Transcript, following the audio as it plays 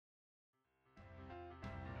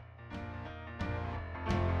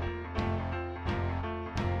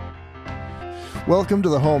Welcome to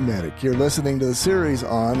the HomeMedic. You're listening to the series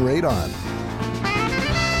on Radon.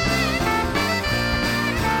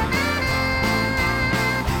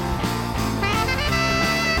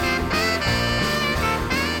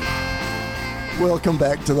 Welcome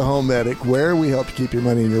back to the HomeMedic, where we help you keep your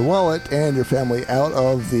money in your wallet and your family out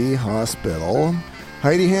of the hospital.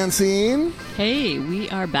 Heidi Hansine. Hey, we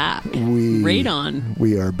are back. Radon.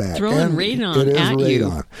 We are back. Throwing radon at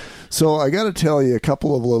you. So I got to tell you a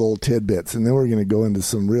couple of little tidbits, and then we're going to go into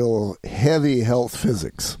some real heavy health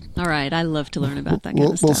physics. All right. I love to learn about that kind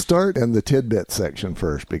of stuff. We'll start in the tidbit section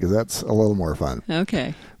first, because that's a little more fun.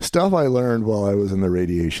 Okay. Stuff I learned while I was in the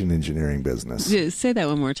radiation engineering business. Yeah, say that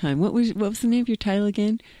one more time. What was the name of your title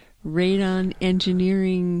again? Radon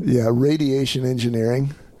engineering. Yeah, radiation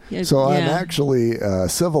engineering. So I'm actually a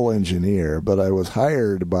civil engineer, but I was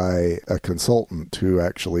hired by a consultant who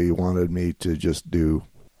actually wanted me to just do,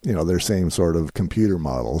 their same sort of computer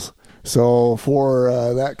models. So for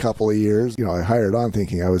that couple of years, I hired on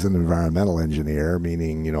thinking I was an environmental engineer,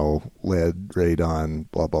 meaning, lead,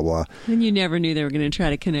 radon, blah, blah, blah. And you never knew they were going to try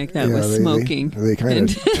to connect that with smoking. They kind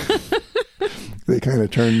of... They kind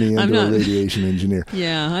of turned me into a radiation engineer.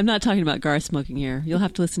 Yeah, I'm not talking about Garth smoking here. You'll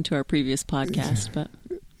have to listen to our previous podcast, but...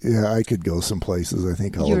 Yeah, I could go some places. I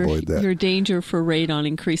think I'll avoid that. Your danger for radon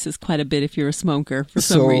increases quite a bit if you're a smoker for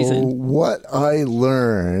some reason. So what I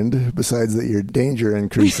learned, besides that your danger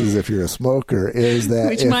increases if you're a smoker, is that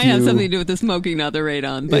which might have something to do with the smoking, not the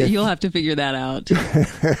radon, but you'll have to figure that out.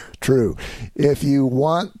 True. If you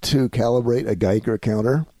want to calibrate a Geiger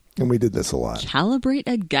counter, and we did this a lot. Calibrate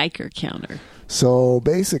a Geiger counter. So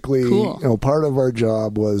basically, cool. Part of our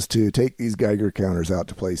job was to take these Geiger counters out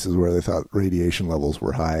to places where they thought radiation levels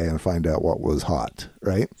were high and find out what was hot,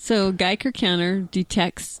 right? So Geiger counter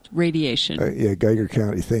detects radiation. Geiger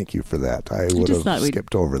counter, thank you for that. I would have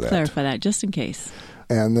skipped over that. Clarify that just in case.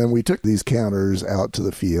 And then we took these counters out to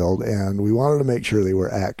the field, and we wanted to make sure they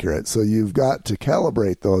were accurate. So you've got to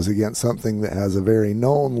calibrate those against something that has a very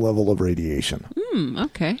known level of radiation.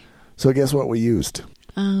 Okay. So guess what we used?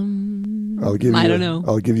 I don't know.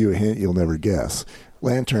 I'll give you a hint you'll never guess.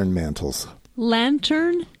 Lantern mantles.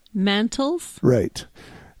 Lantern mantles? Right.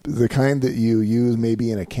 The kind that you use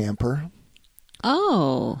maybe in a camper.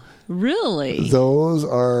 Oh, really? Those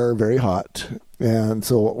are very hot. And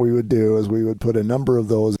so what we would do is we would put a number of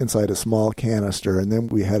those inside a small canister, and then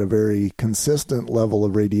we had a very consistent level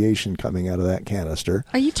of radiation coming out of that canister.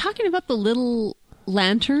 Are you talking about the little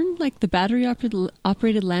lantern, like the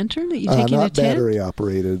battery-operated lantern that you take in a tent? Not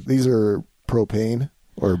battery-operated. These are propane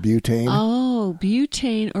or butane. Oh,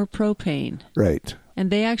 butane or propane. Right. And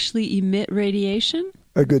they actually emit radiation?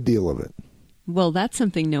 A good deal of it. Well, that's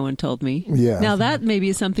something no one told me. Yeah. Now that maybe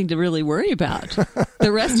is something to really worry about.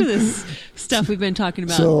 The rest of this stuff we've been talking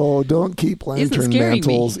about. So don't keep lantern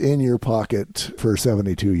mantles in your pocket for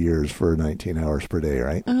 72 years for 19 hours per day,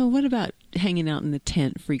 right? Oh, what about hanging out in the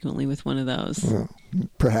tent frequently with one of those? Well,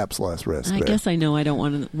 perhaps less risk. I guess I know I don't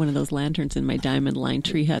want one of those lanterns in my diamond-lined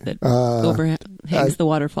tree hut that overhangs the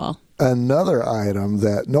waterfall. Another item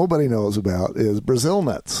that nobody knows about is Brazil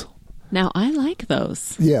nuts. Now, I like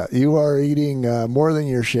those. Yeah, you are eating more than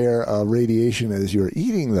your share of radiation as you're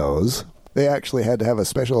eating those. They actually had to have a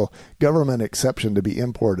special government exception to be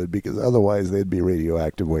imported because otherwise they'd be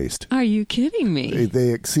radioactive waste. Are you kidding me? They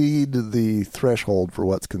exceed the threshold for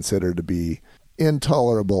what's considered to be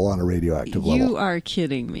intolerable on a radioactive level. You are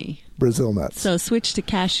kidding me. Brazil nuts. So switch to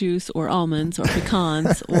cashews or almonds or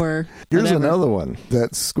pecans or Here's whatever. Another one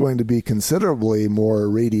that's going to be considerably more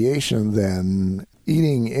radiation than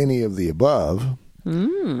eating any of the above.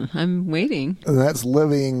 I'm waiting. And that's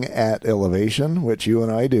living at elevation, which you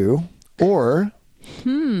and I do, or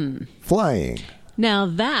flying. Now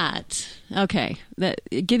that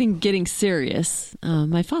getting serious.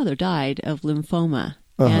 My father died of lymphoma,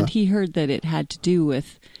 and he heard that it had to do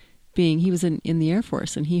with he was in the Air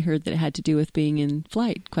Force, and he heard that it had to do with being in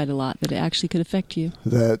flight quite a lot, that it actually could affect you.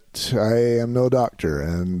 That I am no doctor,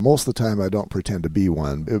 and most of the time I don't pretend to be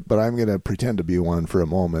one, but I'm going to pretend to be one for a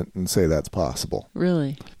moment and say that's possible.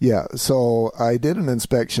 Really? Yeah, so I did an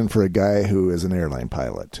inspection for a guy who is an airline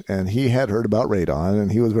pilot, and he had heard about radon,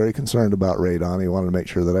 and he was very concerned about radon. He wanted to make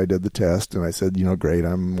sure that I did the test, and I said, great,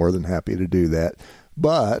 I'm more than happy to do that.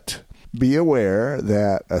 But be aware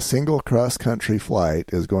that a single cross-country flight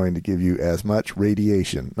is going to give you as much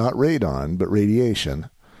radiation, not radon, but radiation,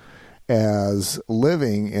 as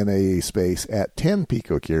living in a space at 10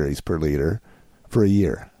 picocuries per liter for a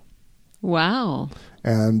year. Wow.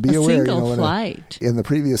 And be aware, single flight. In the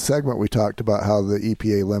previous segment, we talked about how the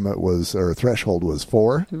EPA limit or threshold was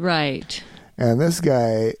 4. Right. And this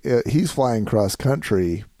guy, he's flying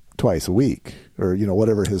cross-country twice a week, or,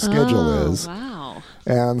 whatever his schedule is. Wow.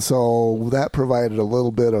 And so that provided a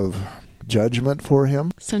little bit of judgment for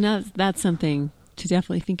him. So now that's something to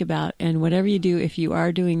definitely think about. And whatever you do, if you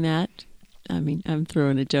are doing that, I mean, I'm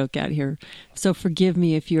throwing a joke out here. So forgive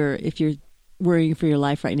me if you're worrying for your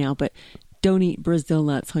life right now, but don't eat Brazil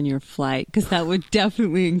nuts on your flight, because that would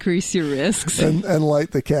definitely increase your risks. And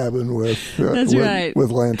light the cabin with That's right. with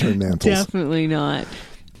lantern mantles. Definitely not.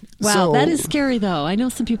 Wow, that is scary, though. I know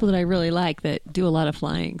some people that I really like that do a lot of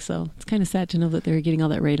flying, so it's kind of sad to know that they're getting all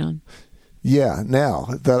that radon. Yeah, now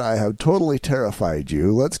that I have totally terrified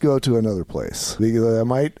you, let's go to another place, because I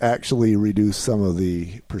might actually reduce some of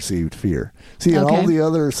the perceived fear. See, in all the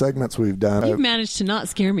other segments we've done, you've managed to not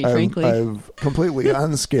scare me, frankly. I've completely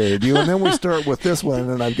unscared you, and then we start with this one,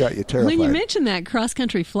 and I've got you terrified. When you mentioned that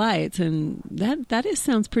cross-country flights, and that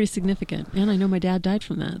sounds pretty significant, and I know my dad died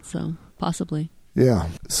from that, so possibly. Yeah.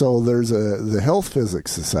 So there's the Health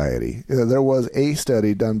Physics Society. There was a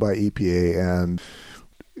study done by EPA, and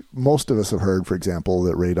most of us have heard, for example,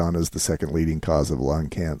 that radon is the second leading cause of lung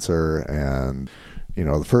cancer. And,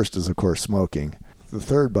 the first is, of course, smoking. The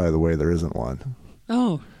third, by the way, there isn't one.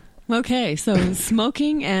 Oh, okay. So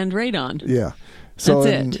smoking and radon. Yeah. So,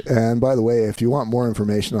 that's it. And by the way, if you want more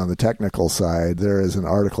information on the technical side, there is an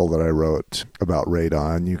article that I wrote about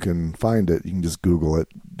radon. You can find it. You can just Google it.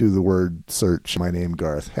 Do the word search, my name,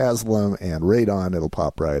 Garth Haslam, and radon. It'll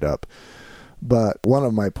pop right up. But one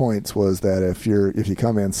of my points was that if you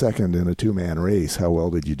come in second in a two-man race, how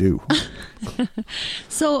well did you do?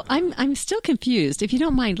 So I'm still confused. If you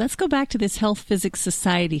don't mind, let's go back to this Health Physics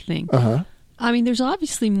Society thing. Uh-huh. I mean, there's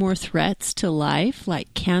obviously more threats to life,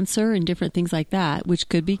 like cancer and different things like that, which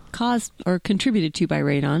could be caused or contributed to by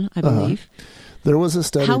radon, I believe. There was a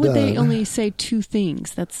study How would done. they only say two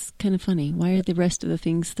things? That's kind of funny. Why are the rest of the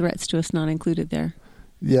things, threats to us, not included there?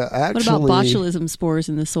 Yeah, actually. What about botulism spores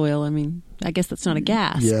in the soil? I mean, I guess that's not a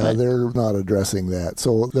gas. Yeah, but they're not addressing that.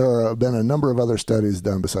 So there have been a number of other studies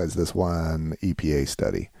done besides this one EPA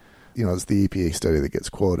study. It's the EPA study that gets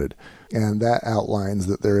quoted. And that outlines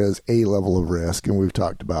that there is a level of risk. And we've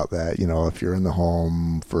talked about that. If you're in the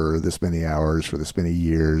home for this many hours, for this many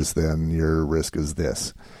years, then your risk is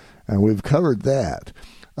this. And we've covered that.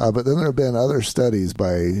 But then there have been other studies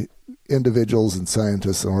by individuals and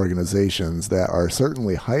scientists and organizations that are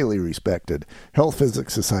certainly highly respected. Health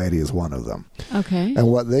Physics Society is one of them. Okay. And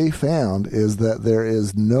what they found is that there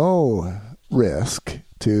is no risk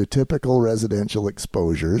to typical residential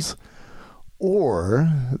exposures,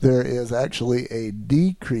 or there is actually a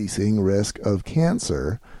decreasing risk of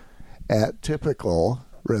cancer at typical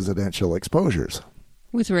residential exposures.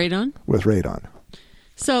 with radon? With radon.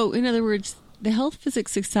 So, in other words, the Health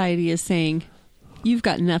Physics Society is saying you've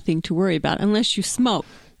got nothing to worry about unless you smoke.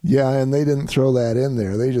 Yeah, and they didn't throw that in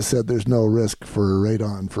there. They just said there's no risk for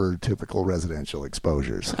radon for typical residential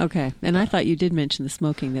exposures. Okay. And I thought you did mention the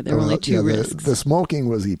smoking, that there were only two risks. The smoking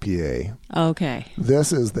was EPA. Okay.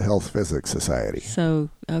 This is the Health Physics Society. So,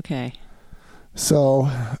 okay. So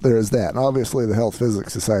there is that. And obviously the Health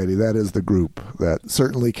Physics Society, that is the group that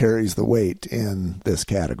certainly carries the weight in this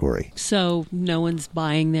category. So no one's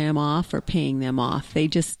buying them off or paying them off. They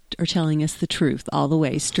just are telling us the truth all the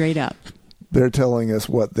way, straight up. They're telling us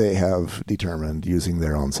what they have determined using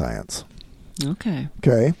their own science. Okay.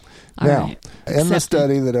 Okay. All now, right. in the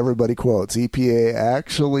study that everybody quotes, EPA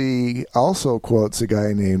actually also quotes a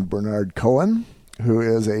guy named Bernard Cohen, who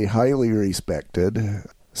is a highly respected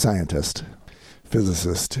scientist,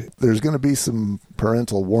 physicist. There's going to be some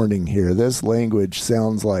parental warning here. This language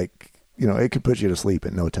sounds like, it could put you to sleep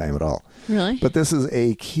in no time at all. Really? But this is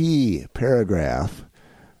a key paragraph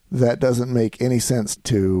that doesn't make any sense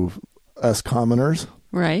to us commoners.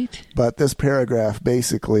 Right. But this paragraph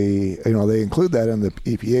basically, they include that in the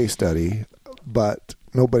EPA study, but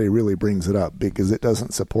nobody really brings it up because it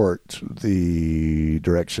doesn't support the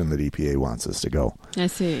direction that EPA wants us to go. I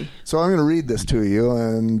see. So I'm going to read this to you.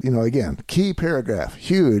 And, again, key paragraph,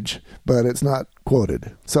 huge, but it's not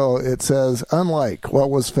quoted. So it says, unlike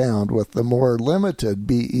what was found with the more limited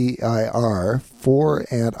BEIR 4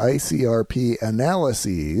 and ICRP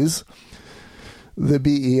analyses, the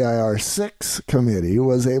BEIR 6 committee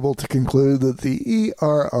was able to conclude that the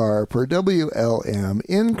ERR per WLM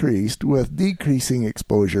increased with decreasing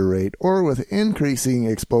exposure rate or with increasing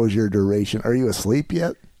exposure duration. Are you asleep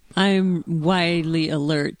yet? I'm widely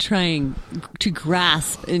alert, trying to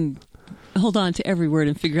grasp and hold on to every word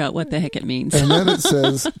and figure out what the heck it means. And then it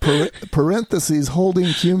says, parentheses,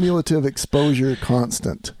 holding cumulative exposure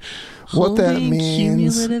constant. What that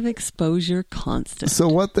means, cumulative exposure constant. So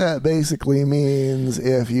what that basically means,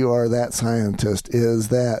 if you are that scientist, is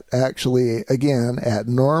that actually, again, at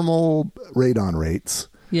normal radon rates,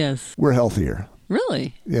 yes, we're healthier.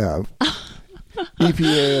 Really? Yeah.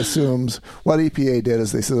 EPA assumes, what EPA did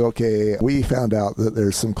is they said, okay, we found out that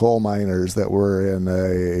there's some coal miners that were in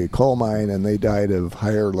a coal mine and they died of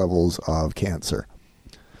higher levels of cancer.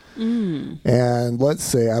 And let's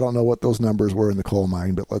say, I don't know what those numbers were in the coal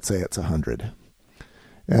mine, but let's say it's 100.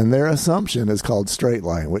 And their assumption is called straight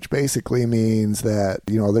line, which basically means that,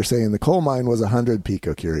 they're saying the coal mine was 100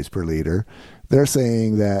 picocuries per liter. They're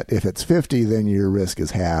saying that if it's 50, then your risk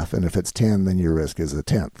is half, and if it's 10, then your risk is a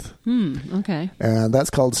tenth. Okay. And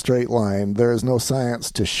that's called straight line. There is no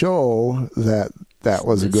science to show that that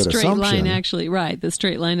was a good assumption. Straight line, actually, right. The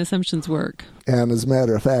straight line assumptions work. And as a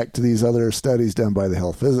matter of fact, these other studies done by the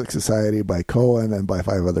Health Physics Society, by Cohen, and by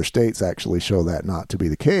 5 other states actually show that not to be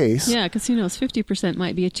the case. Yeah, because 50%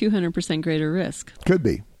 might be a 200% greater risk. Could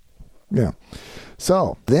be. Yeah.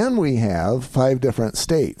 So then we have 5 different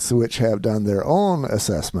states which have done their own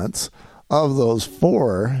assessments. Of those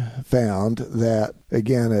 4 found that,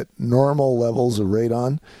 again, at normal levels of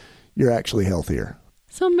radon, you're actually healthier.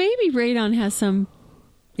 So maybe radon has some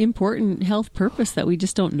important health purpose that we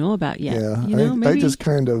just don't know about yet. Yeah, I just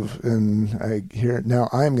kind of, and I hear, now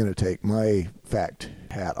I'm going to take my fact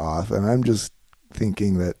hat off, and I'm just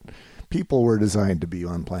thinking that people were designed to be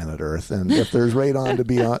on planet Earth, and if there's radon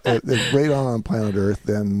radon on planet Earth,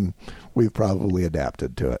 then we've probably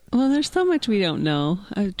adapted to it. Well, there's so much we don't know,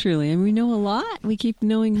 truly. I mean, we know a lot. We keep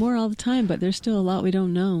knowing more all the time, but there's still a lot we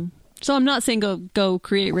don't know. So I'm not saying go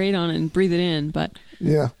create radon and breathe it in, but...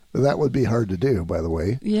 Yeah, that would be hard to do, by the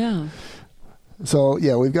way. Yeah. So,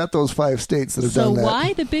 yeah, we've got those 5 states that have done that. So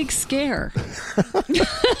why the big scare?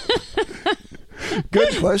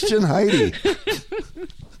 Good question, Heidi.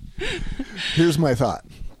 Here's my thought.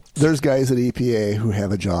 There's guys at EPA who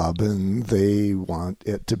have a job and they want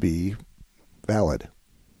it to be valid.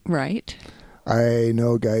 Right. I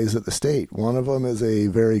know guys at the state. One of them is a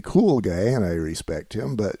very cool guy, and I respect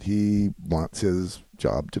him, but he wants his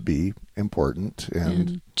job to be important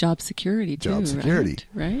and job security too. Job security,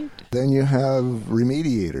 right? Then you have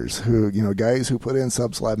remediators who, guys who put in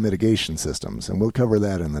subslab mitigation systems, and we'll cover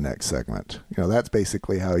that in the next segment. That's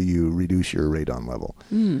basically how you reduce your radon level.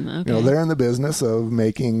 Okay. They're in the business of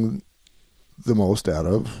making the most out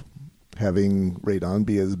of having radon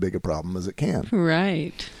be as big a problem as it can.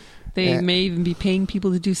 Right. They may even be paying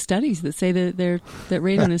people to do studies that say that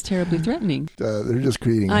radon is terribly threatening. They're just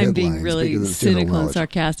creating headlines. I'm being really cynical and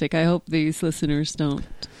sarcastic. I hope these listeners don't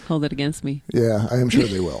hold it against me. Yeah, I am sure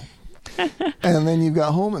they will. And then you've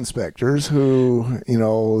got home inspectors who,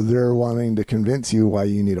 they're wanting to convince you why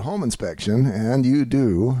you need a home inspection, and you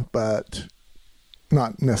do, but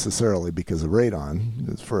not necessarily because of radon.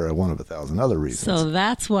 It's for one of 1,000 other reasons. So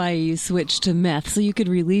that's why you switched to meth, so you could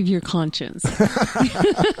relieve your conscience. That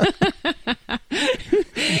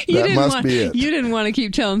must be it. You didn't want to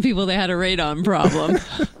keep telling people they had a radon problem.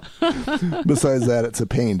 Besides that, it's a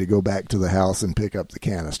pain to go back to the house and pick up the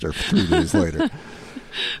canister 3 days later.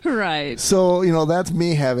 Right. So, that's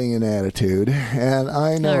me having an attitude. And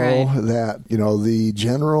I know that, the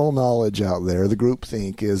general knowledge out there, the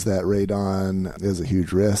groupthink is that radon is a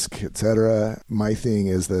huge risk, etc. My thing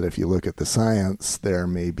is that if you look at the science, there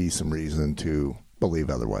may be some reason to believe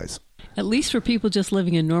otherwise. At least for people just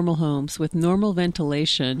living in normal homes with normal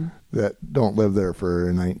ventilation. That don't live there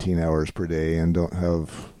for 19 hours per day and don't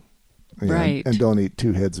have... Right. And don't eat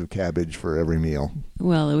 2 heads of cabbage for every meal.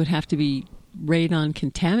 Well, it would have to be radon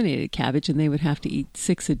contaminated cabbage, and they would have to eat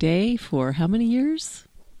 6 a day for how many years?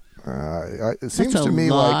 It seems to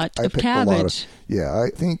me like I picked a lot of. Yeah, I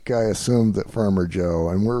think I assumed that Farmer Joe,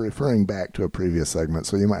 and we're referring back to a previous segment,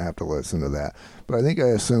 so you might have to listen to that. But I think I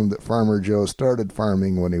assumed that Farmer Joe started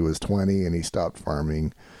farming when he was 20, and he stopped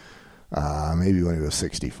farming maybe when he was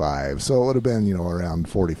 65. So it would have been, around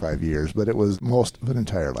 45 years, but it was most of an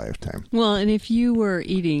entire lifetime. Well, and if you were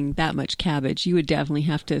eating that much cabbage, you would definitely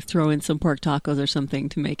have to throw in some pork tacos or something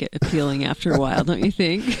to make it appealing after a while, don't you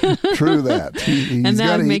think? True that. And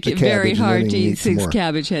that would make it very hard to eat 6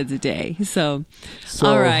 cabbage heads a day. So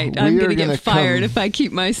all right, I'm going to get fired if I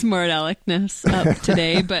keep my smart aleckness up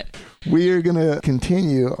today, but... We are going to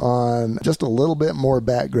continue on just a little bit more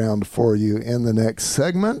background for you in the next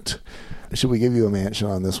segment. Should we give you a mansion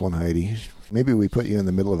on this one, Heidi? Maybe we put you in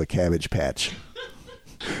the middle of a cabbage patch.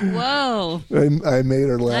 Whoa. I made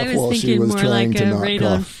her laugh while she was trying to knock off. I was thinking more like a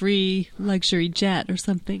radon-free luxury jet or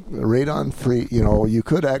something. Radon-free, you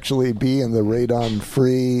could actually be in the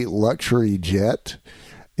radon-free luxury jet.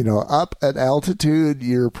 Up at altitude,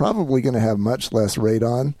 you're probably going to have much less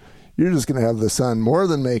radon. You're just going to have the sun more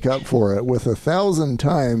than make up for it with 1,000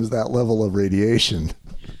 times that level of radiation.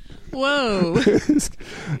 Whoa.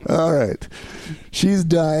 All right. She's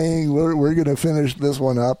dying. We're going to finish this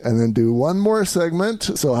one up and then do one more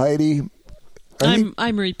segment. So, Heidi,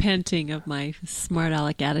 I'm repenting of my smart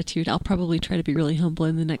aleck attitude. I'll probably try to be really humble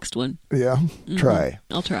in the next one. Yeah, try.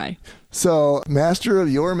 I'll try. So, master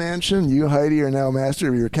of your mansion, you, Heidi, are now master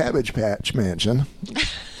of your Cabbage Patch mansion.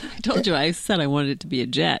 I told you I said I wanted it to be a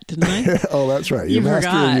jet, didn't I? Oh, that's right. You're master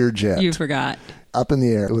of your jet. You forgot. Up in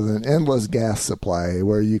the air with an endless gas supply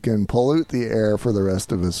where you can pollute the air for the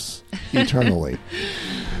rest of us eternally.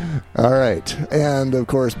 All right. And, of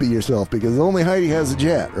course, be yourself, because only Heidi has a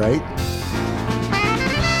jet, right?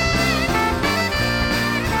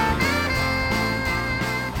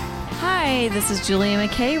 Hi, this is Julia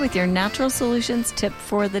McKay with your Natural Solutions tip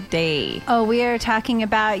for the day. Oh, we are talking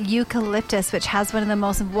about eucalyptus, which has one of the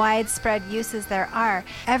most widespread uses there are.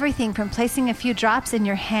 Everything from placing a few drops in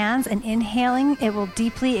your hands and inhaling, it will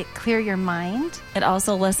deeply clear your mind. It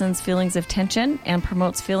also lessens feelings of tension and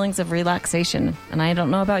promotes feelings of relaxation. And I don't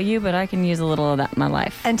know about you, but I can use a little of that in my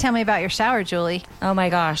life. And tell me about your shower, Julie. Oh my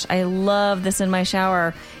gosh, I love this in my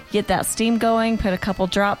shower. Get that steam going, put a couple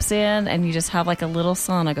drops in, and you just have like a little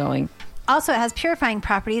sauna going. Also, it has purifying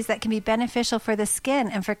properties that can be beneficial for the skin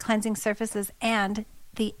and for cleansing surfaces and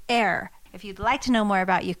the air. If you'd like to know more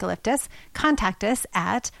about eucalyptus, contact us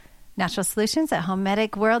at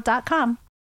naturalsolutions@homemedicworld.com.